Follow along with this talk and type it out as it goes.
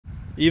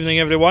Evening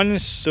everyone,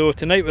 so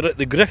tonight we're at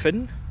the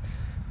Griffin.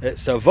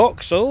 It's a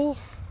Vauxhall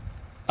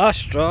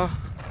Astra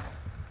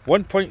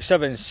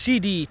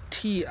 1.7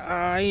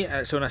 CDTi.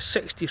 It's on a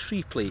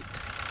 63 plate.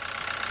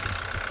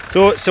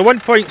 So it's a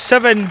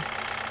 1.7,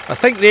 I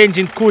think the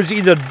engine code's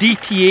either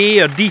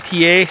DTA or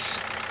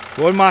DTS.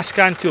 But on my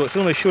scan tool it's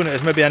only showing it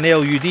as maybe an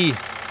LUD,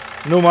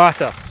 no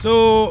matter.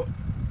 So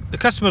the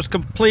customer's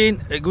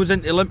complaint, it goes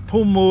into limp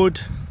home mode.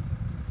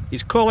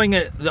 He's calling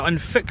it the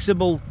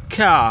Unfixable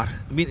car.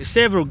 I've been to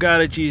several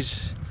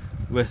garages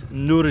with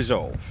no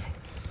resolve.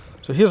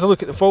 So here's a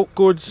look at the fault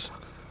codes.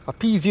 A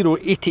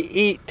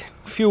P0088,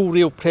 fuel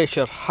rail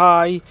pressure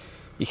high.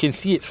 You can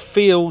see it's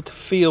failed.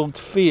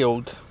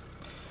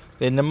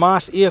 Then the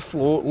mass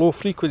airflow, low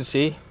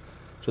frequency.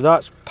 So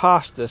that's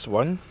past this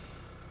one.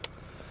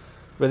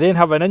 We then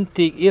have an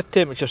intake air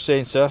temperature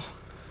sensor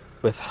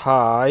with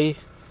high.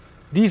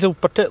 Diesel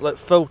particulate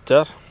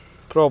filter,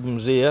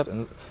 problems there.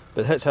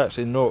 But it's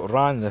actually not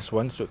ran this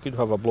one, so it could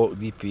have a block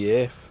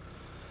DPF.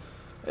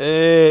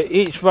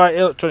 HVAC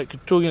electronic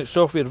control unit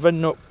software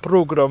VIN not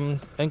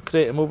programmed,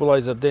 incorrect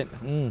immobiliser dent.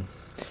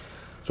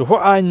 So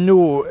what I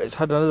know, it's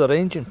had another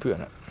engine put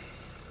in it.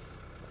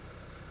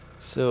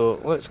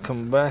 So let's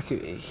come back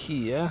out of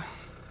here.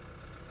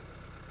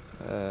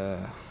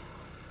 There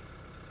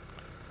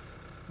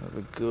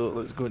we go,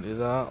 let's go into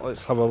that.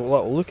 Let's have a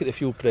little look at the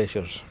fuel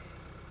pressures.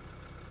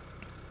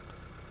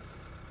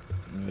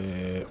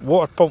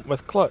 Water pump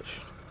with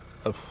clutch.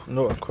 I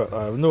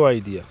have no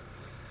idea.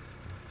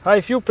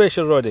 High fuel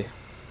pressure, Roddy.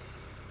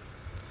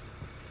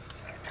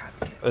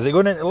 Is it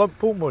going into limp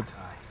pump mode?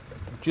 Aye.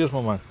 Cheers,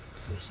 my man.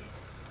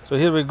 So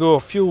here we go,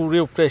 fuel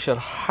rail pressure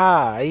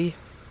high.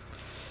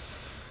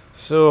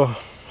 So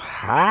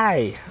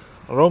high.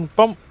 Wrong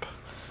pump.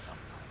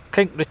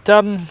 Kink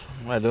return.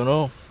 I don't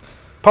know.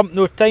 Pump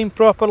no time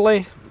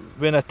properly.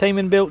 When a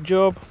timing belt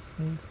job.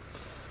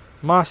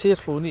 Mass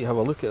airflow. We need to have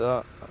a look at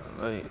that.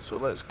 Right, so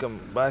let's come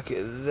back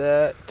at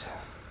that.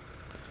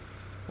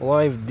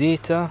 Live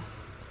data.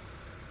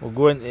 We'll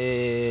go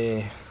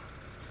into.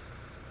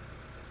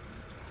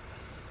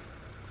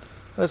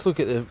 Let's look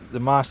at the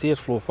mass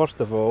airflow first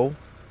of all.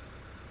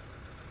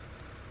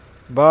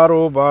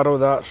 Barrow,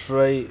 that's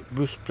right.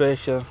 Boost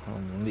pressure.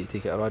 We'll need to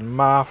take it around.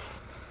 MAF.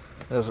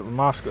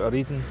 MAF's got a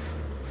reading.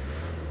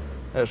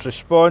 It's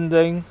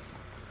responding.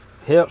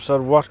 Hertz are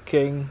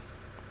working.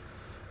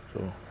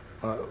 So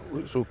that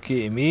looks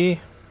okay to me.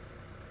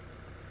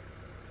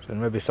 So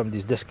maybe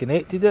somebody's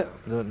disconnected it,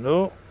 don't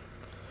know.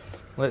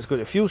 Let's go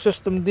to fuel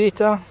system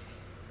data.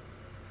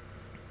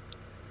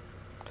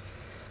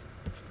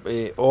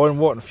 On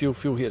water and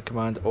fuel heater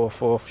command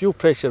off. Fuel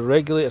pressure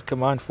regulator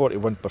command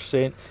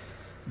 41%.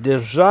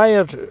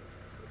 Desired,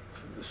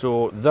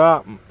 so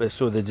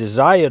the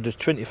desired is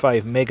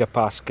 25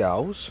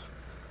 megapascals,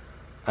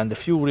 and the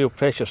fuel rail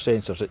pressure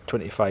sensor's at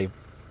 25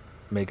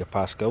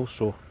 megapascals.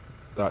 So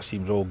that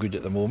seems all good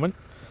at the moment.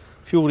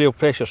 Fuel rail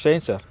pressure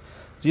sensor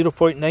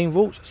 0.9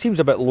 volts, seems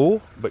a bit low,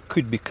 but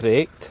could be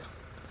correct.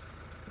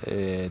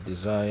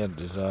 Desired,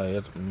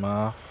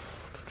 MAF.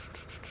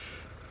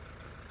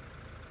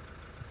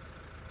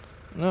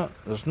 No,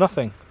 there's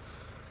nothing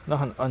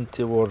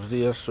untowards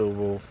there, so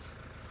we'll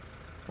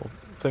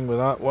think with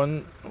that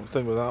one,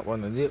 and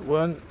that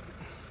one.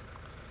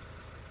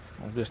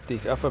 I'll just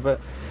take it up a bit.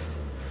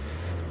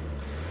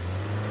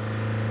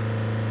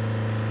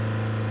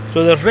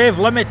 So there's rev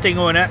limiting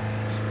on it,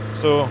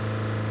 so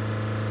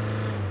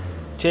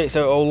checks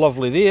out all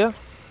lovely there.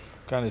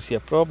 Can't see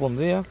a problem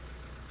there.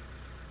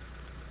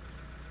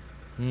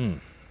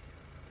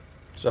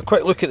 So a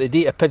quick look at the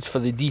data PIDs for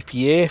the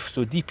DPF.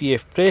 So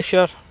DPF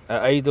pressure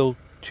at idle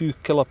 2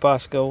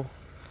 kilopascal,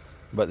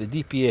 but the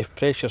DPF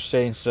pressure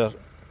sensor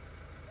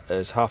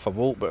is half a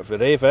volt. But if we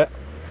rev it,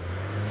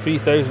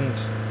 3000.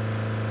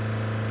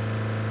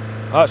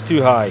 That's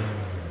too high.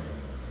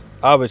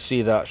 I would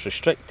say that's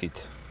restricted.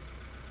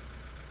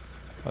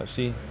 Let's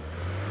see.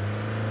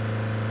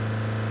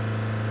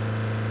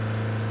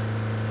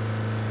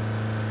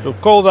 So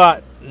call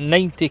that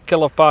 90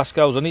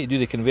 kilopascals. I need to do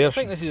the conversion. I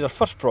think this is our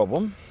first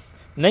problem.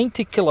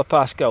 90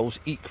 kilopascals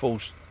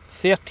equals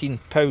 13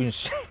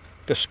 pounds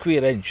per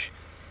square inch.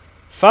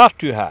 Far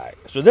too high.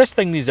 So this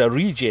thing needs a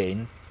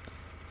regen,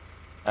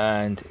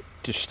 and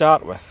to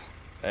start with.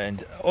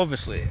 And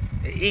obviously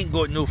it ain't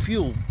got no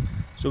fuel.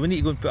 So we need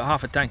to go and put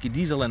half a tank of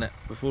diesel in it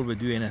before we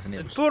do anything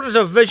else. Before there's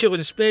a visual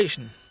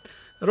inspection,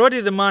 already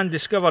the man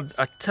discovered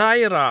a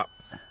tie wrap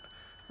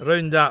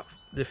around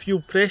the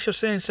fuel pressure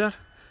sensor,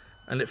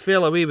 and it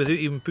fell away without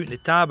even putting the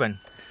tab in.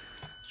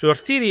 So our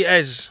theory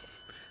is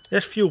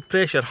this fuel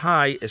pressure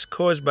high is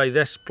caused by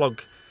this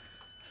plug.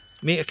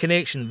 Make a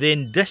connection,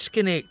 then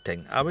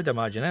disconnecting. I would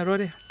imagine,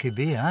 Roddy? Could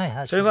be,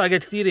 aye. Sounds like a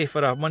good theory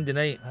for a Monday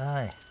night.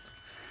 Aye.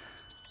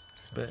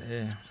 But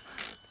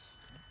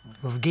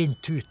we've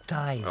gained 2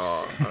 ties.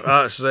 Oh,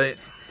 that's right.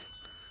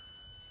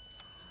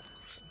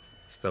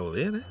 Still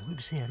there, eh?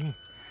 Looks there, eh?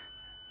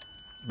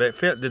 But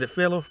did it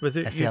fall off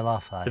without It fell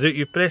off, aye. Without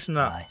you pressing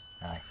that? Aye.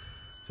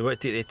 So we'll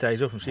take the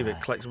ties off and see if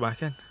it clicks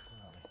back in.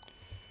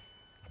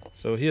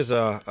 So here's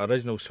a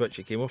original switch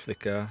that came off the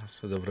car,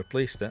 so they've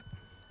replaced it.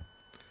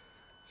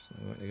 So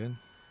what again?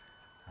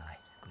 Aye,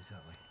 goes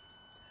that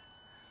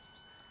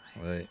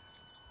way. Right.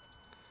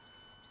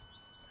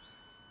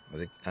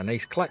 Was it a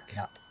nice click?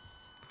 Yeah.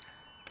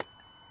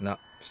 No,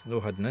 it's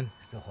no hidden in.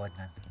 It's not holding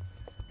in.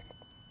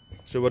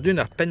 So we're doing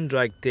a pin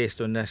drag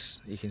test on this,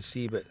 you can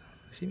see, but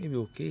they seem to be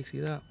okay, see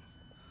that?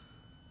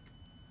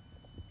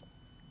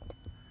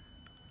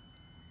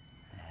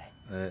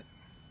 Aye.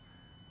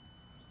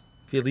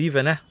 Feel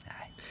even, eh?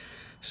 Aye.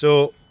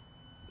 So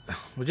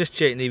we're just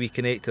checking the wee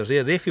connectors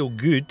there, they feel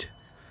good.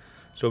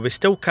 So we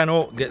still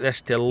cannot get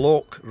this to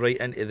lock right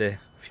into the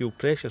fuel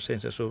pressure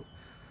sensor, so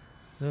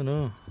I don't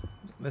know,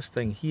 this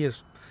thing here,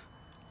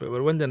 but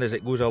we're wondering as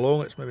it goes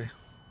along it's maybe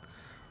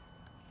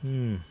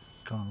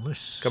Coming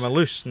loose. coming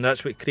loose, and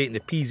that's what creating the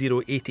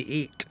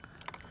P0088.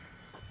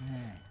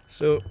 Aye.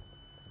 So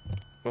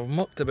we've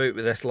mucked about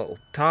with this little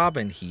tab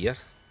in here,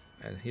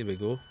 and here we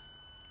go.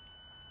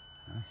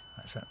 Aye,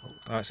 that's it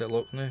locked. That's it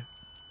locked now.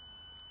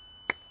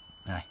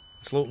 Aye.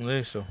 It's locked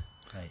now, so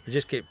Right. we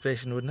just keep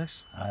pressing on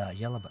this. Aye, that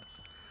yellow bit.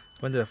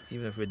 Wonder if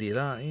even if we do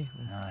that, eh?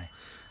 Aye.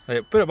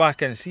 Right, put it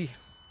back in and see.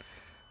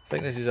 I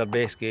think this is our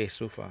best guess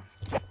so far.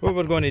 What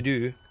we're going to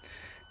do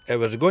is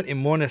we're going to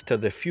monitor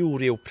the fuel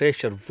rail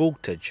pressure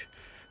voltage.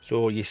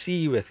 So you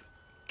see with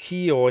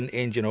key on,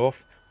 engine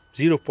off,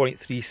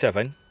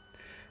 0.37,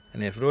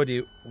 and if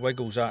Roddy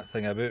wiggles that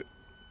thing about,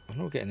 I'm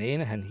not getting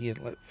anything here.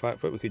 In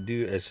fact, what we could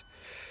do is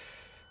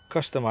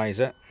customise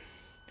it,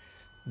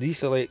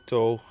 deselect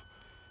all,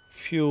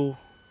 fuel,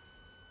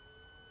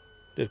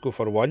 just go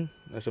for 1,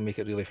 this will make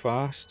it really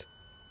fast.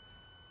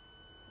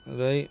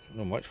 Right,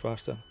 not much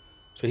faster.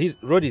 So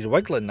Roddy's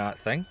wiggling that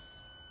thing,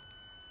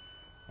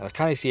 and I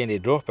can't see any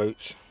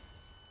dropouts.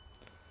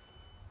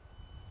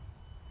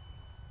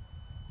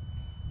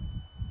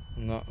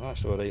 No,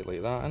 that's alright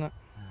like that, isn't it?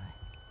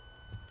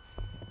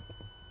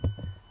 Aye.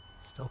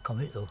 Still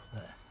come out though,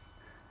 but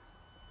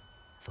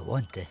if I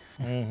want to.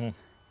 Mm-hmm.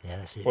 Yeah,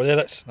 that's it. Well, there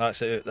it is.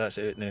 That's it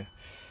out now.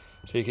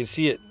 So you can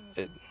see it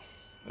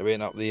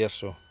went up there.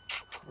 So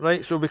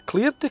right, so we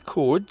cleared the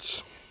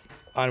codes,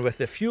 and with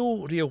the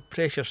fuel rail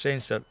pressure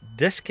sensor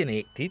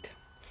disconnected,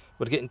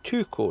 we're getting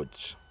 2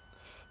 codes.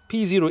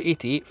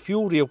 P0088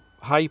 fuel rail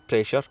high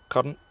pressure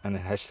current and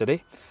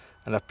history,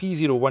 and a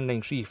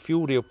P0193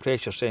 fuel rail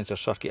pressure sensor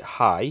circuit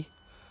high,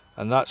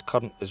 and that's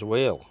current as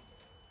well.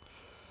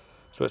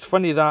 So it's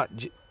funny that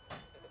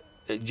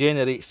it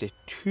generates the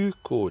 2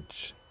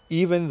 codes,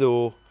 even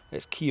though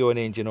it's key on,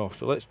 engine off.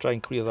 So let's try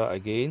and clear that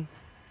again.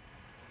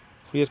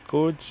 Clear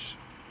codes.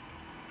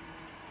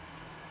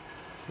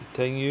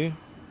 Continue.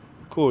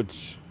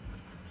 Codes.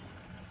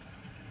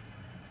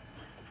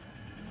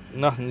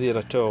 Nothing there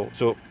at all.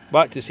 So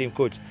back to the same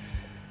codes.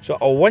 So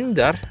I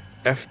wonder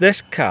if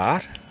this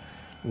car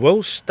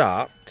will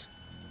start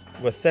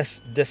with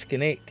this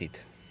disconnected.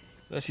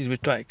 This is we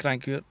try to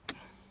crank out.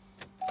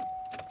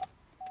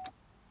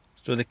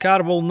 So the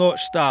car will not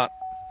start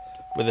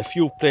with the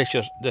fuel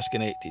pressure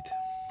disconnected.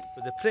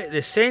 But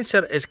the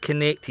sensor is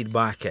connected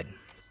back in.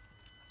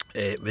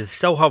 We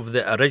still have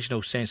the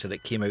original sensor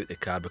that came out the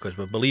car because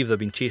we believe they've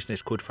been chasing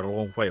this code for a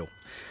long while.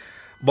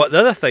 But the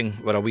other thing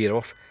we're aware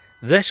of,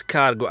 this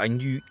car got a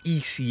new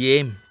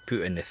ECM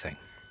put in the thing.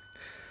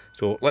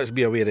 So let's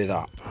be aware of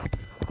that.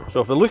 So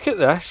if we look at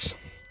this,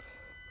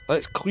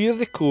 let's clear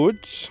the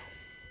codes,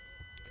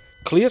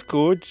 clear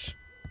codes,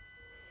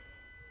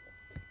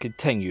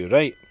 continue,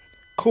 right?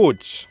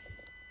 Codes.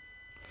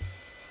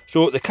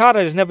 So the car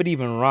has never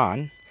even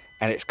ran,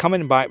 and it's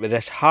coming back with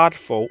this hard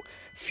fault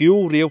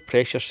fuel rail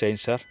pressure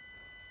sensor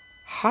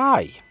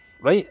high,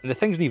 right? And the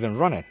thing's not even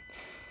running.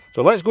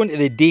 So let's go into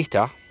the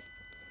data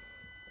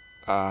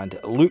and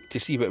look to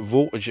see what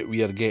voltage that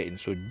we are getting.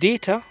 So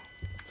data,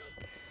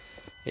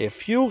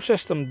 fuel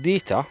system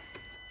data,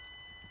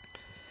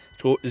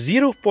 so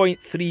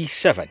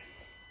 0.37,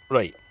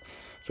 right?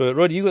 So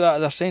Roddy, you got that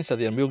other sensor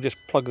there, and we'll just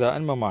plug that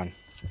in, my man,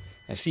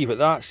 and see what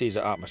that says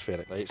at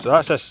atmospheric, right? So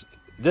that's this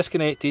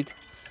disconnected,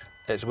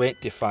 it's went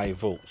to 5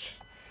 volts.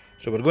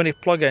 So we're going to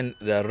plug in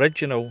the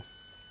original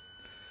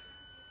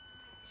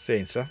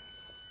sensor.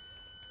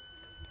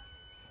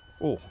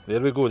 Oh,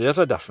 there we go, there's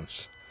a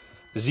difference.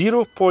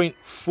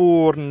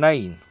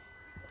 0.49.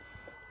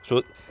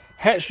 So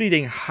it's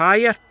reading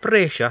higher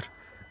pressure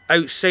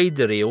outside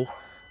the rail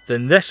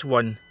than this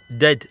one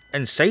did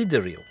inside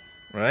the rail,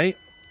 right?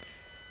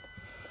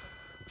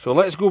 So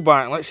let's go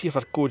back, let's see if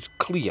our code's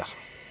clear.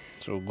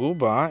 So go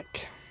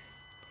back,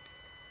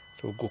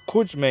 so go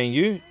codes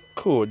menu,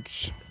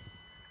 codes.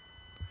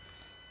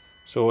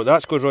 So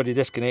that's because Roddy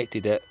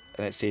disconnected it,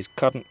 and it says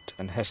current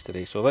and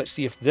history. So let's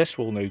see if this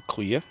will now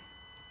clear.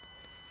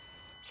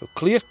 So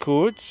clear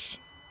codes,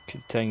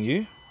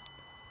 continue,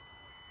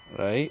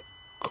 right,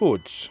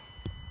 codes.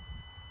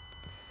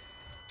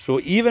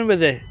 So even with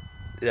the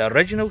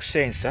original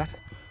sensor,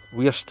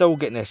 we are still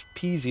getting this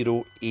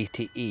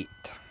P0088.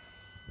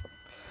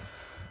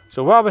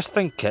 So what I was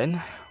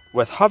thinking,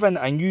 with having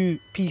a new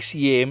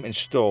PCM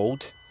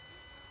installed,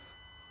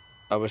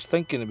 I was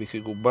thinking that we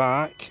could go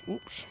back,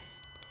 oops,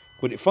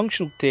 go to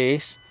functional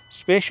test,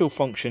 special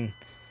function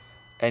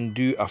and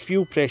do a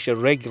fuel pressure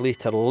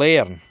regulator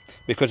learn,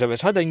 because if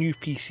it's had a new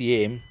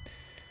PCM,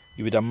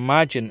 you would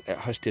imagine it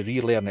has to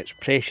relearn its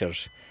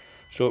pressures,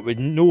 so it would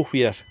know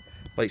where,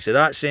 like say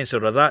that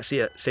sensor or that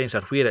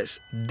sensor, where its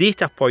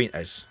data point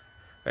is.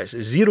 It's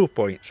 0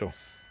 point, so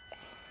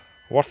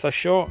worth a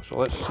shot. So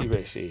let's see what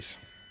it says.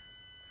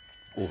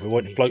 Oh, we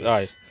want to plug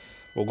that.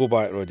 We'll go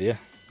back, Roddy, yeah?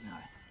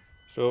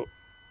 So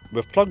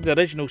we've plugged the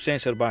original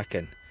sensor back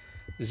in,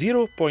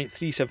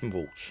 0.37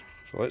 volts.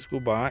 So let's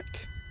go back,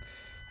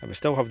 and we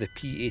still have the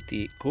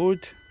P0088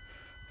 code.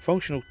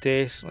 Functional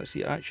test, let's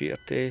see, actuator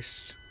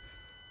tests.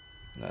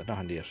 No,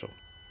 nothing there. So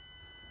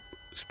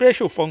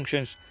special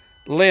functions,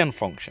 learn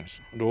functions.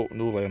 No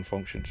learn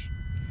functions.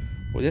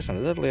 Oh, there's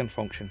another learn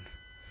function.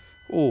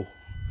 Oh,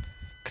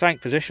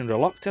 crank position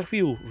reluctor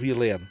wheel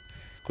relearn,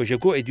 because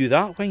you've got to do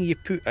that when you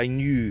put a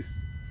new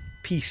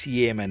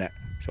PCM in it.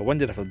 So I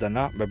wonder if they've done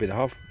that. Maybe they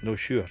have, no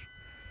sure.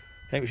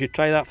 Think we should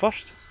try that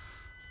first?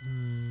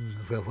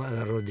 Well, what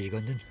other road are you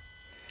going down?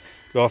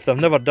 Well, if they've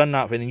never done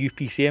that when the new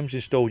PCM's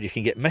installed, you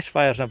can get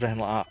misfires and everything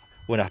like that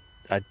when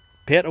a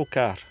petrol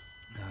car.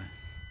 Aye.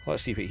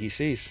 Let's see what he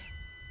says.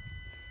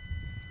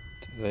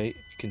 Right,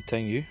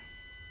 continue.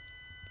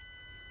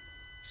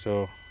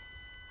 So,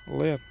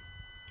 learn.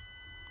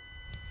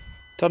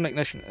 Turn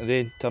ignition and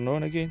then turn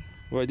on again.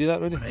 Want to do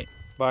that, Roddy? Right.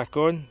 Back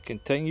on,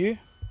 continue.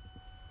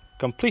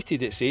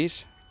 Completed, it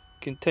says.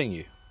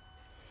 Continue.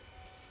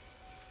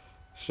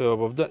 So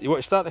we've done. You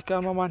want to start the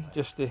car, my man?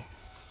 Just to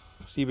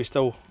see we're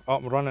still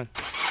up and running.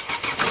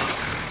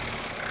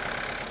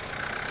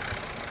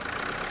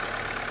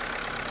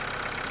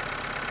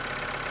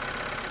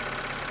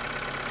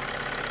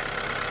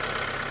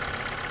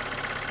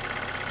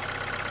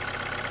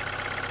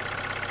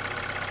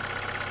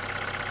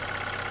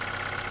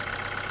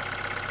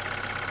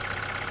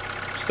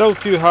 Still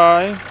too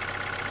high.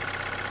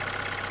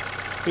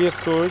 Clear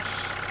codes.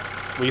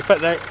 Will you put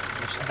that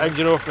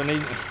engine off and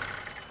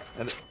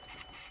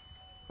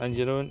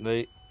engine on?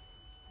 Right.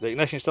 The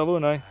ignition still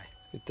on now.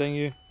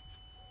 Continue.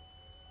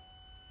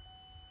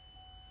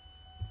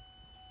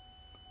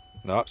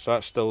 No,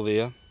 that's still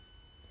there.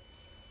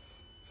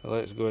 So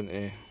let's go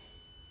into.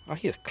 I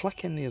hear a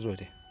click in there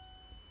already.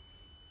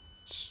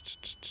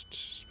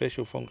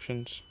 Special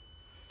functions.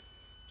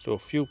 So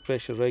fuel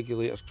pressure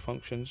regulator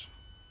functions.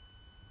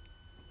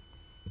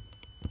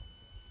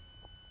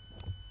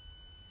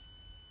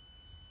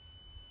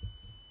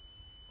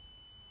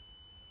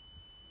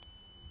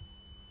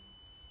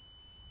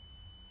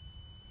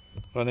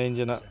 Run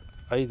engine at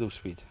idle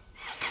speed.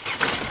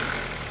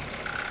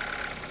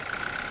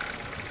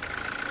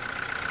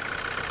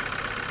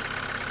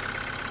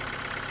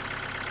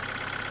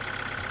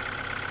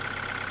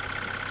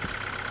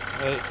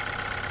 Right,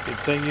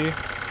 continue.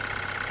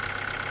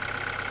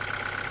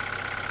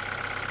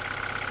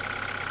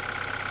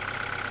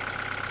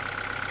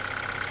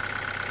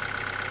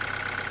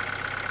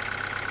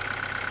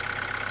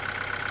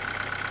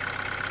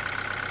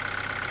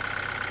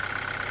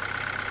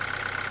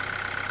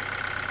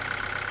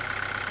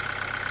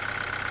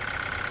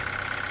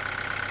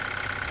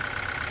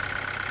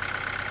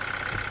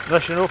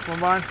 Ignition off, my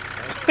man.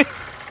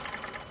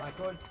 Back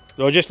on.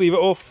 No, just leave it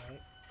off. Right.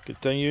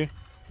 Continue.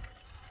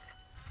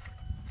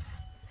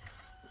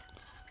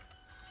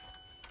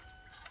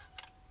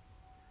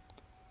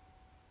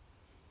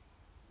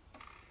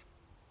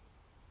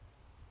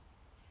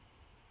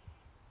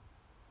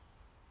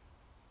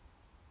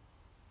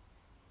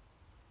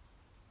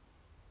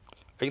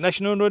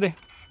 Ignition on, Roddy.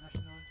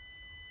 Ignition on.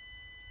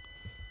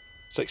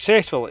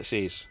 Successful, it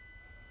says.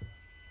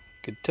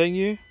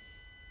 Continue.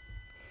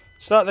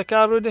 Start the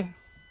car, Roddy.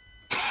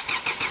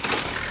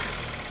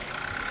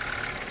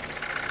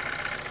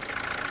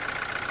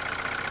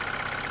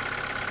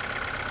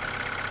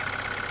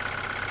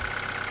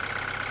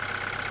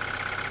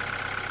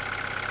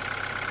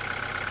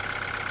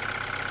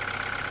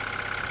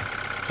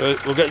 So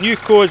we'll get new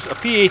codes, a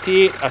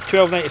P0088, a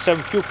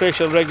 1297 fuel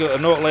pressure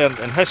regulator not learned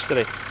in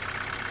history.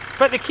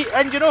 Put the key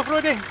engine off,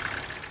 Roddy.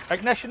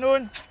 Ignition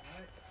on.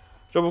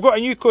 So we've got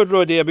a new code,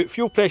 Roddy, about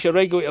fuel pressure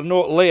regulator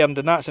not learned,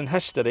 and that's in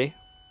history.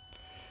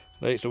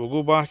 Right, so we'll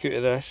go back out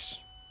of this.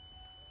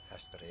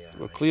 History, yeah,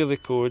 We'll right. clear the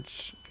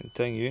codes.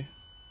 Continue.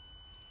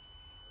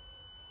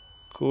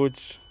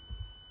 Codes.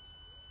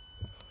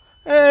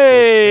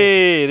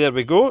 Hey, there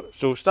we go.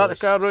 So start the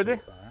car, Roddy.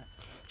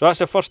 So that's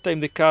the first time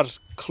the car's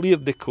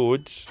cleared the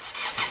codes.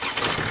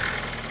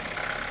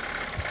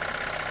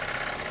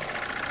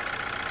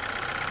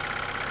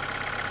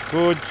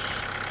 Codes.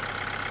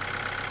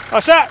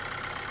 That's it!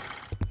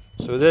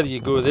 So there you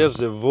go, there's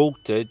the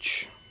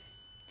voltage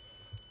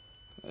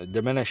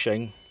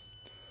diminishing.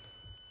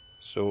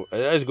 So it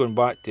is going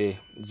back to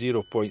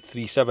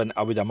 0.37,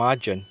 I would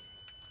imagine.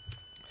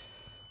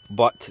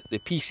 But the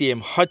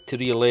PCM had to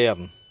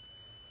relearn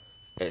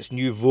its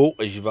new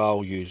voltage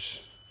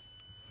values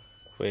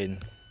when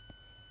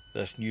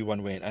this new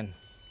one went in.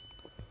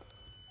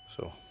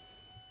 So,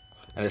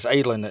 and it's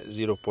idling at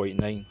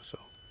 0.9. So.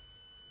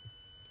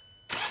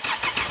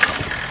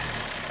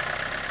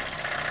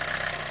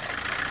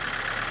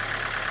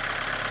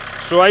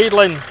 So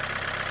idling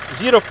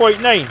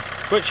 0.9,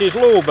 which is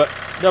low, but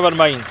never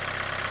mind.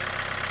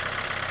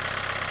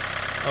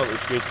 That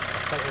looks good. I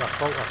think the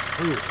filter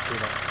through it.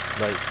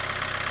 Right.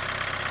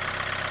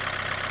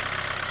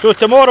 So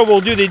tomorrow we'll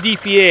do the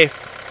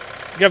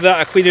DPF, give that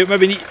a clean out.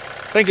 Maybe I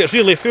think it's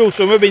really full,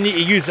 so maybe need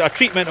to use a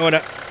treatment on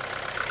it.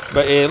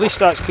 But at least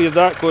that's cleared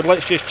that code.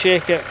 Let's just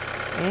check it.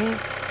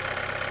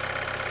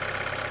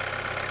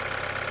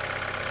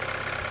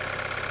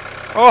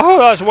 Oh,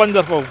 that's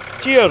wonderful.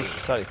 Cheers.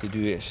 Started to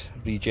do its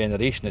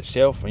regeneration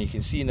itself, and you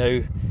can see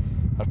now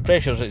our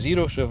pressure's at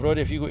 0. So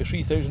if you go to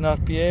 3000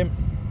 RPM,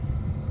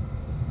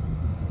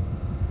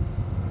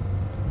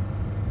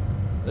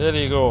 there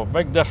you go,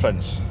 big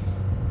difference.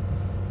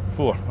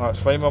 4, that's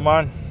fine, my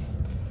man.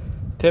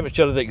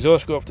 Temperature of the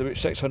exhaust got up to about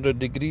 600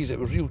 degrees. It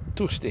was real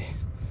toasty.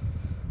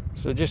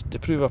 So just to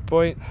prove a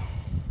point,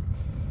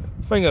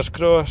 fingers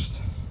crossed,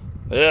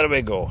 there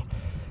we go.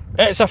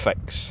 It's a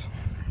fix.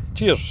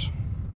 Cheers.